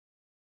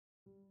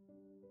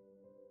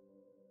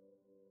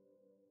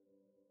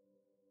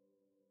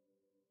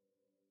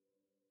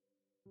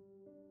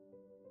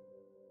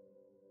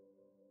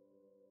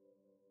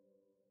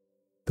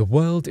The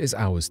world is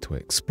ours to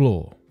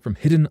explore, from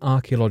hidden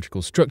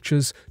archaeological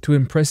structures to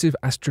impressive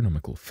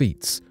astronomical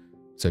feats.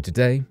 So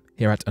today,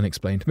 here at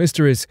Unexplained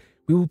Mysteries,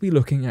 we will be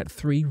looking at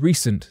 3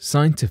 recent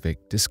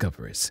scientific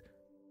discoveries.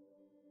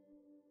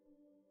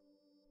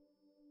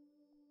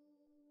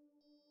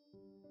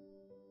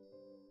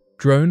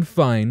 Drone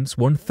finds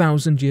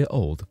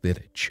 1,000-year-old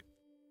village.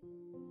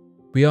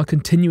 We are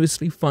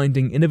continuously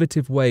finding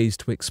innovative ways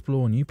to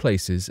explore new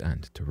places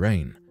and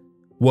terrain.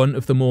 One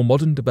of the more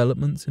modern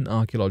developments in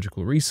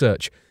archaeological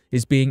research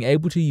is being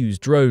able to use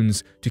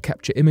drones to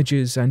capture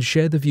images and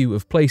share the view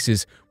of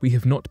places we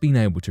have not been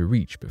able to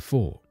reach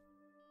before.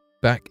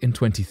 Back in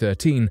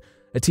 2013,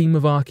 a team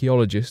of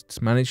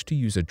archaeologists managed to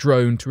use a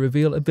drone to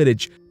reveal a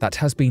village that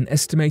has been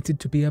estimated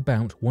to be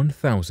about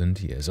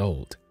 1,000 years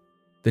old.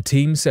 The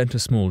team sent a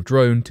small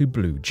drone to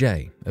Blue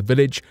Jay, a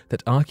village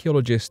that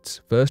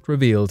archaeologists first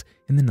revealed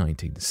in the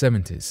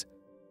 1970s.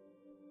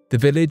 The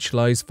village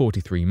lies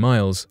 43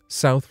 miles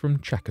south from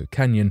Chaco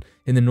Canyon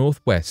in the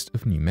northwest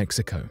of New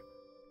Mexico.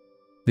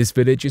 This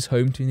village is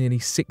home to nearly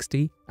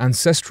 60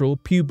 ancestral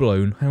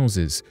Puebloan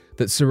houses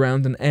that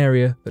surround an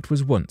area that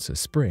was once a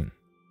spring.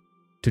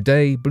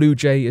 Today, Blue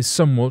Jay is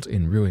somewhat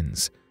in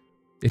ruins.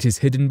 It is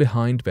hidden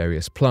behind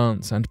various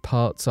plants and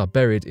parts are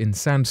buried in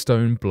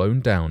sandstone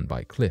blown down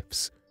by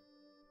cliffs.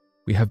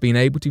 We have been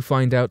able to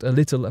find out a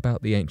little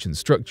about the ancient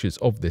structures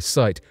of this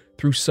site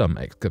through some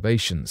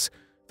excavations,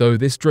 though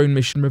this drone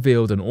mission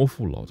revealed an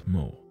awful lot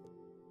more.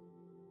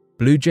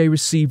 Blue Jay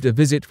received a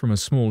visit from a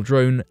small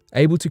drone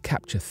able to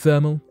capture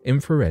thermal,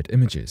 infrared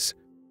images.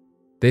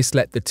 This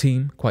let the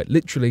team, quite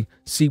literally,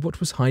 see what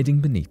was hiding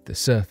beneath the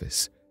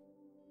surface.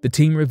 The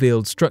team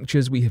revealed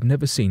structures we have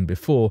never seen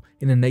before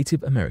in a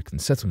Native American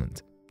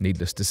settlement.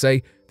 Needless to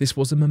say, this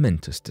was a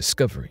momentous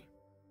discovery.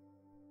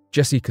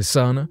 Jesse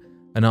Casana,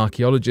 an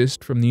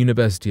archaeologist from the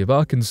University of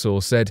Arkansas,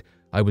 said,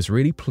 "I was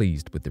really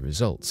pleased with the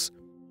results."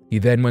 He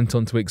then went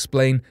on to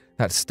explain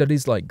that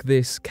studies like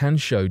this can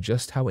show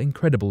just how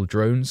incredible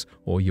drones,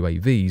 or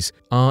UAVs,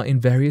 are in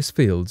various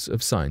fields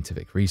of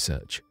scientific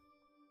research.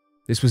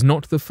 This was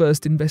not the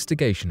first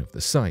investigation of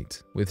the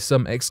site, with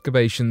some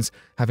excavations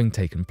having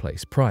taken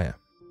place prior.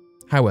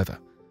 However,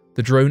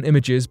 the drone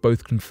images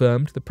both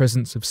confirmed the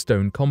presence of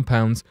stone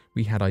compounds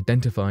we had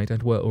identified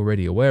and were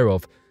already aware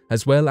of,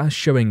 as well as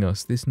showing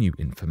us this new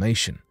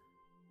information.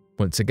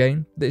 Once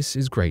again, this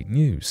is great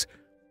news.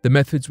 The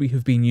methods we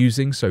have been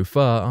using so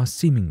far are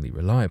seemingly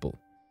reliable,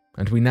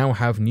 and we now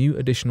have new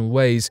additional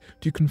ways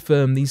to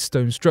confirm these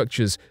stone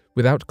structures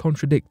without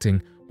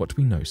contradicting what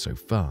we know so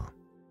far.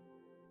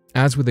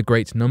 As with a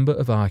great number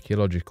of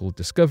archaeological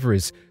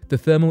discoveries, the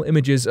thermal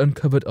images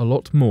uncovered a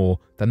lot more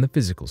than the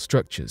physical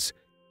structures.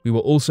 We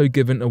were also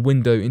given a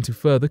window into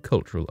further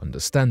cultural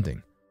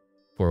understanding.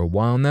 For a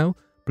while now,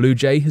 Blue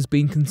Jay has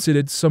been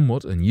considered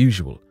somewhat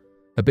unusual,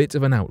 a bit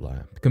of an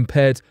outlier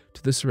compared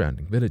to the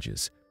surrounding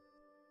villages.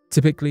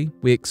 Typically,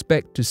 we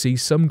expect to see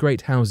some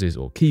great houses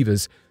or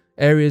kivas,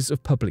 areas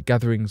of public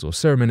gatherings or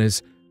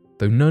ceremonies,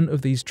 though none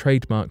of these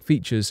trademark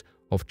features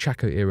of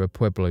Chaco-era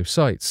Pueblo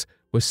sites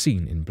were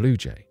seen in Blue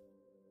Jay.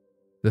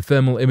 The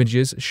thermal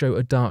images show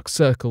a dark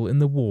circle in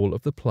the wall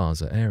of the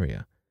plaza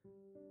area.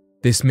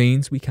 This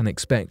means we can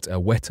expect a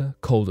wetter,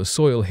 colder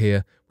soil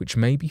here, which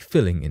may be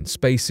filling in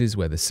spaces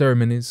where the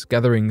ceremonies,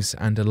 gatherings,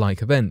 and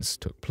alike events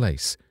took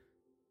place.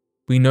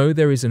 We know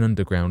there is an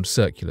underground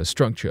circular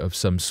structure of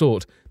some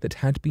sort that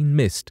had been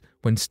missed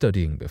when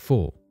studying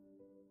before.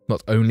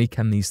 Not only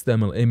can these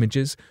thermal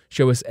images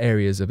show us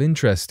areas of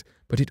interest,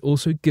 but it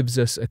also gives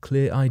us a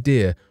clear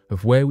idea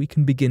of where we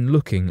can begin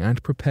looking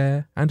and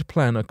prepare and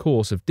plan a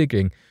course of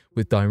digging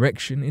with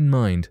direction in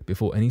mind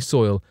before any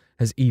soil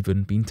has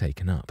even been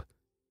taken up.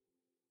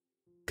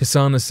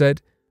 Casana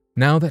said,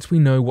 "Now that we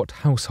know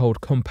what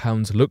household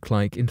compounds look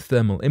like in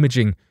thermal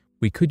imaging,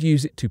 we could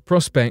use it to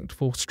prospect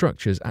for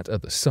structures at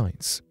other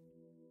sites.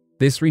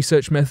 This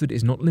research method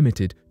is not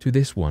limited to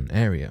this one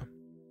area.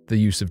 The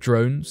use of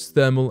drones,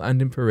 thermal and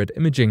infrared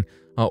imaging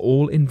are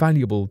all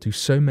invaluable to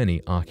so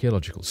many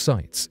archaeological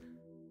sites.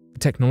 The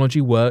technology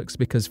works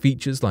because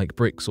features like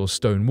bricks or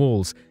stone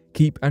walls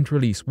keep and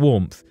release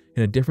warmth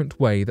in a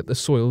different way that the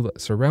soil that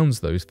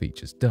surrounds those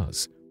features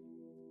does.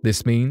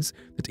 This means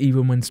that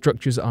even when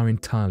structures are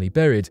entirely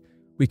buried,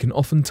 we can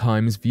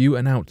oftentimes view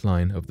an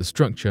outline of the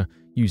structure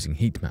using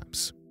heat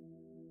maps.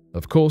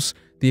 Of course,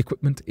 the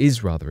equipment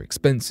is rather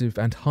expensive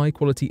and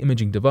high-quality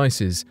imaging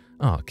devices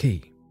are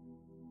key.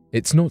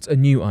 It's not a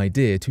new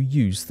idea to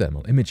use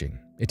thermal imaging,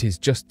 it is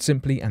just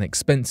simply an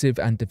expensive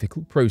and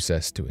difficult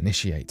process to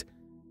initiate.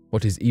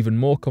 What is even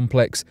more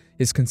complex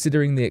is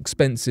considering the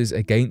expenses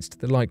against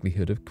the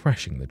likelihood of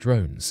crashing the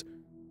drones.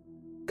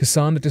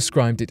 Casana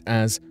described it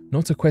as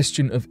not a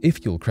question of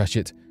if you'll crash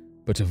it,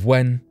 but of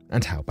when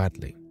and how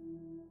badly.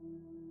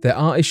 There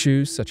are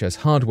issues such as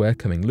hardware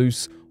coming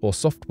loose or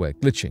software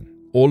glitching,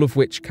 all of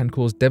which can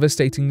cause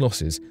devastating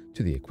losses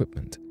to the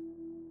equipment.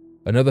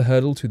 Another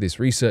hurdle to this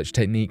research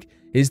technique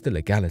is the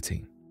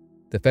legality.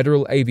 The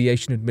Federal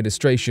Aviation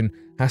Administration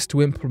has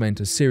to implement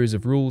a series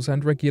of rules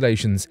and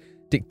regulations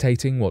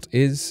dictating what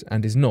is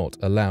and is not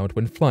allowed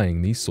when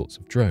flying these sorts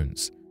of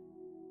drones.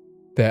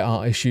 There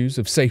are issues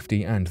of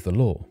safety and the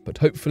law, but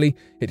hopefully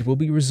it will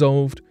be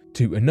resolved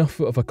to enough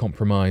of a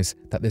compromise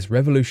that this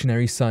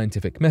revolutionary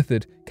scientific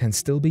method can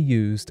still be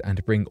used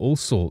and bring all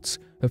sorts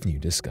of new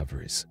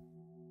discoveries.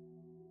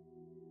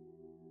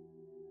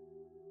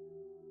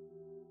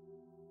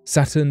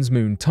 Saturn's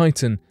moon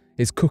Titan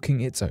is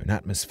cooking its own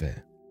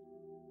atmosphere.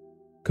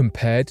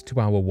 Compared to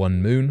our one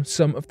moon,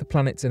 some of the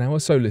planets in our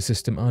solar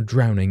system are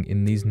drowning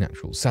in these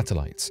natural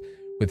satellites,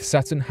 with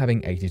Saturn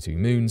having 82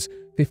 moons,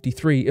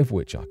 53 of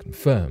which are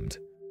confirmed.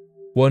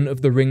 One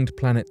of the ringed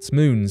planet's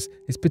moons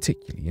is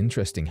particularly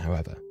interesting,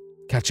 however,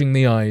 catching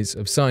the eyes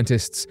of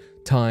scientists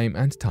time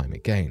and time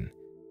again.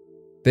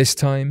 This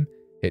time,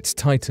 it's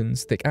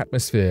Titan's thick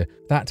atmosphere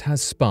that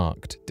has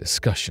sparked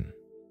discussion.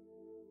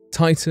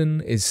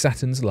 Titan is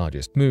Saturn's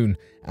largest moon,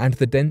 and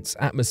the dense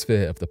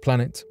atmosphere of the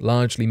planet,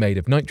 largely made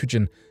of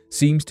nitrogen,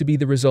 seems to be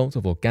the result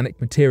of organic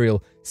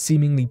material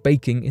seemingly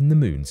baking in the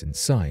moon's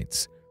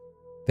insides.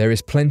 There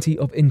is plenty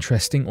of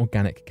interesting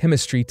organic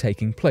chemistry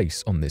taking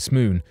place on this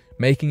moon,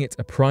 making it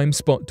a prime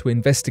spot to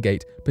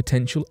investigate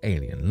potential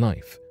alien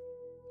life.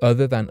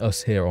 Other than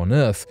us here on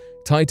Earth,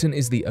 Titan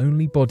is the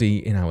only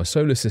body in our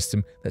solar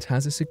system that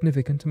has a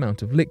significant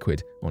amount of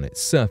liquid on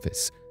its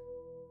surface.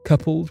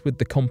 Coupled with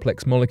the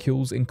complex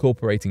molecules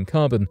incorporating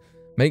carbon,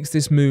 makes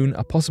this moon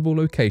a possible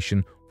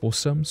location for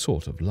some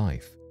sort of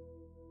life.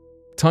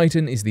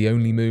 Titan is the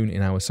only moon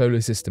in our solar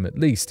system, at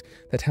least,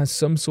 that has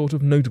some sort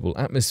of notable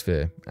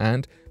atmosphere,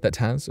 and that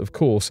has, of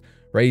course,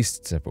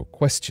 raised several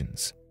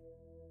questions.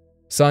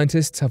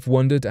 Scientists have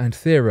wondered and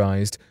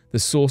theorized the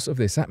source of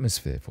this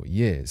atmosphere for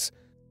years,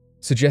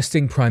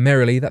 suggesting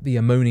primarily that the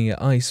ammonia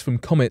ice from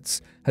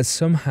comets has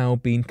somehow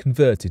been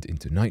converted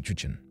into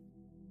nitrogen.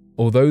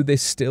 Although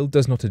this still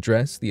does not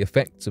address the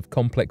effects of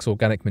complex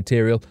organic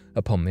material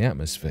upon the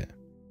atmosphere.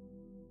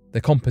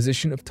 The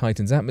composition of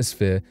Titan's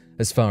atmosphere,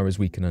 as far as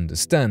we can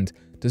understand,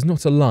 does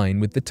not align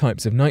with the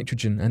types of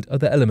nitrogen and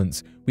other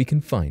elements we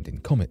can find in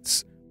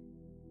comets.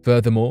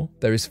 Furthermore,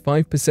 there is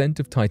 5%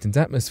 of Titan's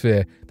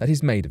atmosphere that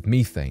is made of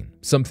methane,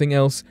 something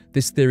else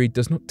this theory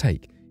does not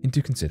take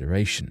into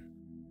consideration.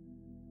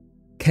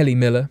 Kelly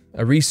Miller,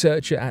 a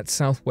researcher at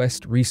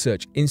Southwest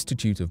Research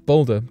Institute of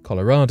Boulder,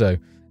 Colorado,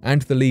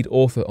 and the lead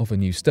author of a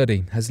new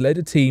study, has led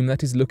a team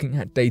that is looking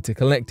at data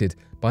collected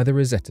by the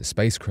Rosetta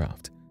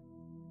spacecraft.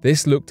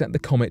 This looked at the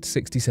comet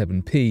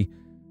 67P,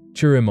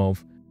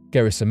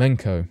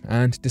 Churyumov-Gerasimenko,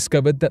 and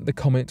discovered that the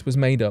comet was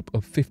made up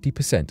of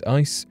 50%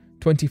 ice,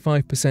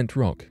 25%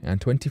 rock, and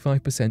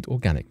 25%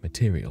 organic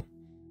material.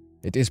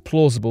 It is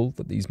plausible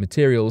that these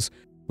materials,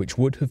 which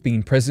would have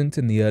been present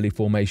in the early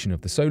formation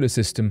of the solar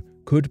system,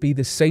 could be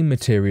the same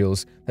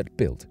materials that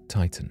built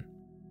Titan.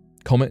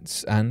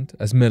 Comets, and,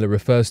 as Miller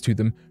refers to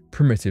them,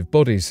 primitive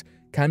bodies,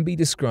 can be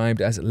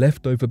described as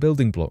leftover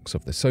building blocks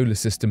of the solar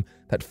system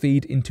that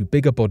feed into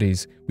bigger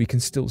bodies we can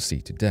still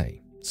see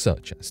today,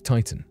 such as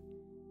Titan.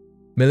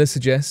 Miller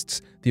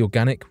suggests the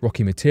organic,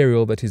 rocky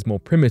material that is more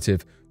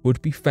primitive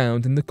would be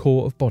found in the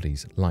core of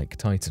bodies like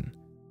Titan.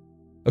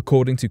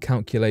 According to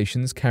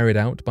calculations carried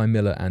out by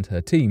Miller and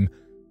her team,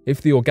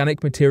 if the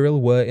organic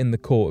material were in the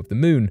core of the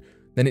moon,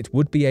 then it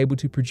would be able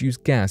to produce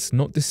gas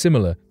not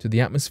dissimilar to the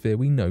atmosphere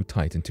we know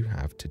Titan to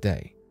have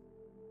today.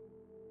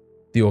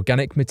 The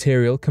organic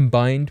material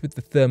combined with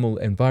the thermal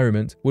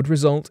environment would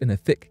result in a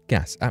thick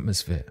gas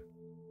atmosphere.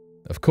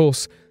 Of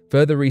course,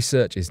 further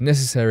research is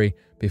necessary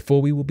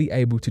before we will be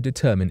able to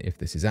determine if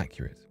this is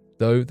accurate,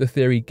 though the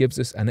theory gives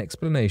us an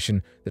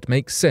explanation that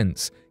makes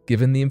sense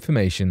given the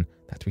information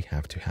that we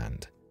have to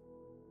hand.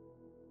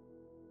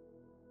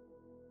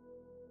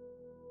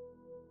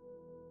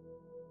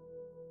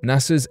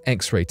 NASA's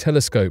X-ray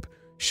telescope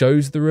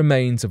shows the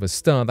remains of a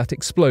star that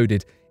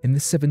exploded in the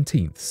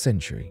 17th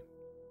century.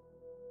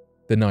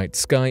 The night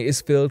sky is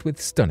filled with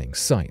stunning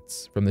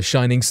sights, from the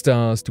shining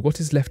stars to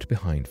what is left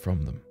behind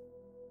from them.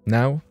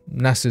 Now,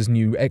 NASA's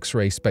new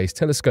X-ray space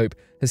telescope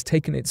has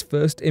taken its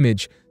first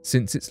image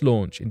since its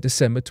launch in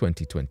December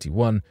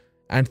 2021,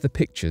 and the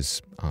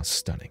pictures are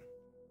stunning.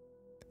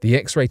 The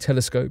X-ray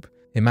telescope,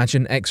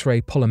 Imagine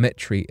X-ray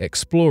Polarimetry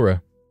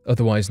Explorer,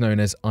 otherwise known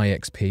as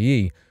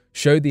IXPE,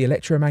 showed the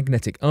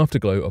electromagnetic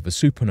afterglow of a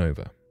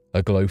supernova,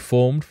 a glow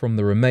formed from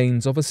the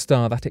remains of a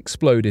star that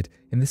exploded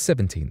in the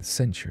 17th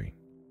century.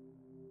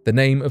 The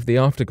name of the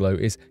afterglow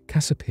is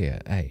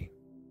Cassiopeia A.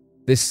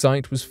 This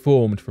site was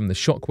formed from the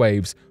shock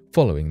waves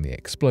following the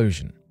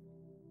explosion.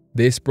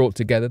 This brought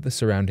together the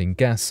surrounding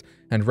gas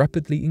and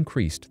rapidly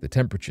increased the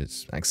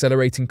temperatures,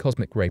 accelerating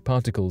cosmic ray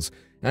particles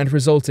and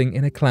resulting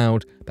in a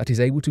cloud that is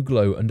able to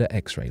glow under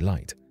X-ray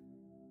light.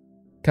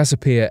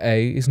 Cassiopeia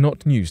A is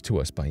not news to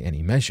us by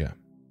any measure.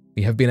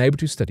 We have been able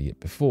to study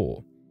it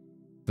before,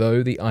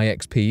 though the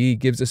IXPE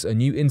gives us a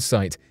new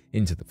insight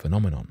into the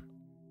phenomenon.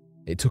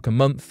 It took a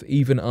month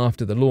even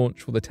after the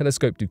launch for the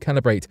telescope to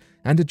calibrate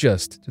and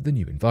adjust to the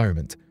new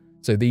environment,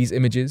 so these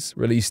images,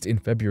 released in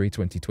February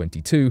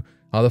 2022,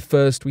 are the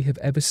first we have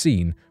ever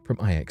seen from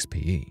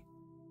IXPE.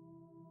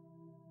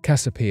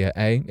 Cassiopeia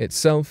A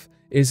itself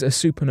is a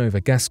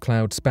supernova gas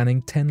cloud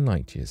spanning 10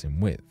 light-years in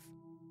width.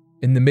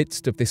 In the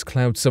midst of this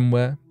cloud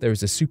somewhere, there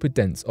is a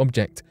super-dense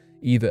object,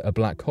 either a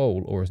black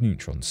hole or a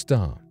neutron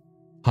star,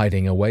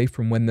 hiding away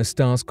from when the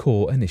star's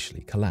core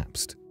initially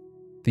collapsed.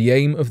 The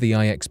aim of the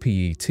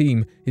IXPE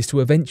team is to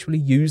eventually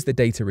use the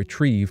data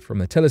retrieved from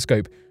the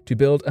telescope to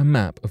build a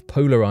map of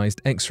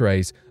polarized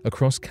X-rays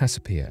across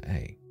Cassiopeia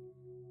A.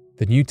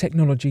 The new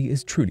technology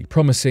is truly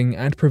promising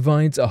and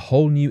provides a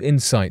whole new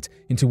insight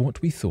into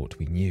what we thought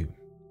we knew.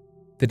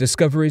 The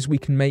discoveries we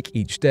can make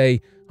each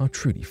day are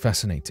truly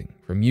fascinating,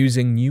 from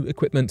using new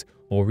equipment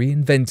or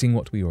reinventing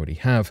what we already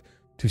have,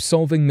 to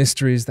solving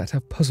mysteries that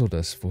have puzzled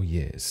us for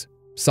years.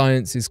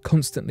 Science is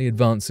constantly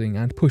advancing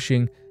and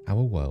pushing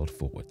our world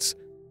forwards.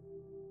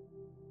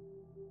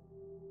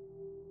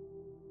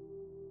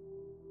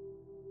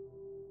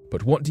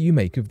 But what do you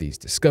make of these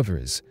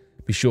discoveries?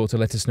 Be sure to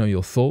let us know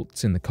your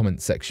thoughts in the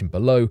comments section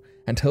below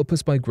and help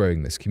us by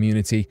growing this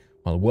community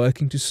while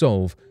working to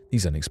solve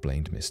these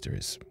unexplained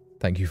mysteries.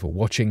 Thank you for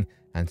watching,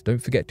 and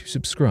don't forget to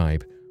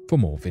subscribe for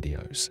more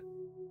videos.